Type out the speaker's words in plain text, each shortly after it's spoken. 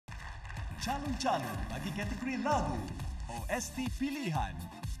calon-calon bagi kategori lagu OST Pilihan.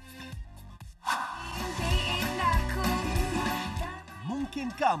 Mungkin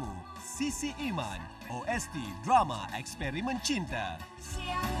Kamu, Sissy Iman, OST drama eksperimen cinta.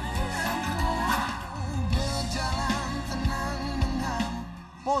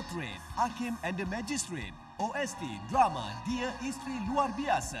 Portrait, Hakim and the Magistrate, OST drama Dia Isteri Luar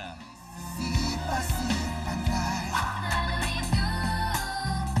Biasa.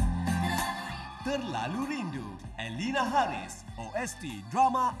 Terlalu Rindu, Elina Haris, OST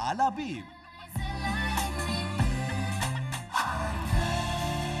drama Ala Bib.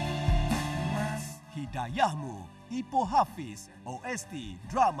 Hidayahmu, Ipoh Hafiz, OST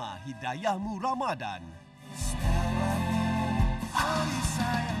drama Hidayahmu Ramadan.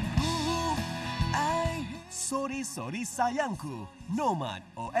 Sorry Sorry Sayangku, Nomad,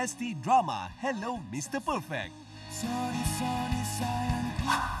 OST drama Hello Mr. Perfect. Sorry Sorry Sayangku.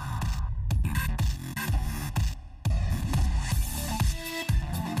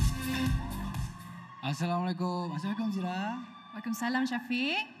 Assalamualaikum. Assalamualaikum Zira. Waalaikumsalam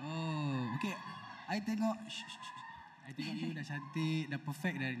Syafiq. Oh, okey. I tengok I tengok you dah cantik, dah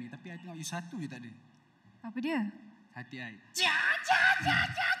perfect dah hari ni. Tapi I tengok you satu je tak ada. Apa dia? Hati I.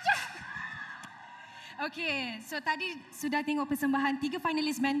 Okey, so tadi sudah tengok persembahan 3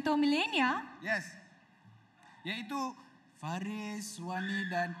 finalis mentor milenia. Yes. Iaitu Faris, Wani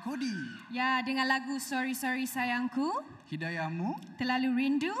dan Kodi. Ya, dengan lagu Sorry Sorry Sayangku, Hidayahmu, Terlalu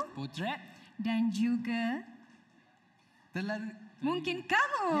Rindu Portrait dan juga Mungkin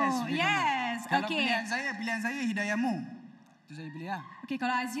Kamu. Yes. Kalau Okey. pilihan saya Hidayahmu. Itu saya pilih lah. Okey,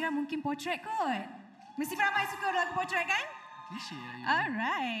 kalau Azira mungkin Portrait kot. Mesti ramai suka lagu Portrait kan? Klise lah.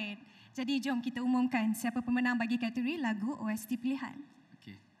 Alright. Jadi jom kita umumkan siapa pemenang bagi kategori lagu OST Pilihan.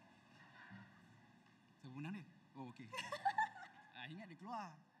 Okey. Siapa pemenang dia? Oh, okey. Ingat dia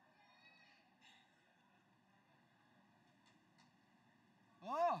keluar.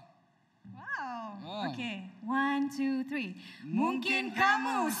 Oh. Wow. Okey. 1, 2, 3. Mungkin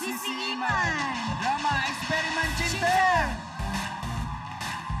Kamu, Sissy Iman. Drama eksperimen cinta.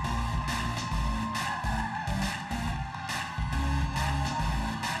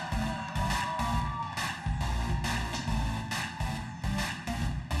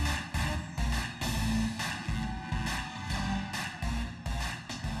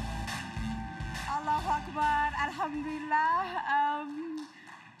 Allahu Akbar. Alhamdulillah.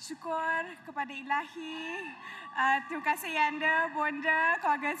 Syukur kepada Ilahi. Terima kasih Yanda, Bonda,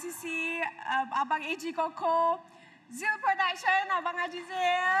 keluarga Sissy, Abang AG Koko, Zil Production, Abang Haji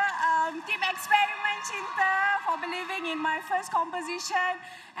Zil, Team Eksperimen Cinta for believing in my first composition.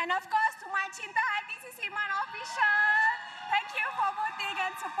 And of course to my Cinta Hati Sissy Iman Official. Thank you for voting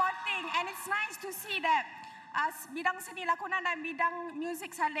and supporting. And it's nice to see that bidang seni lakonan dan bidang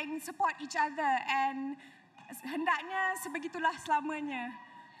muzik saling support each other. And hendaknya sebegitulah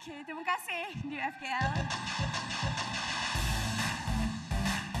selamanya. Okay, terima kasih DFKL.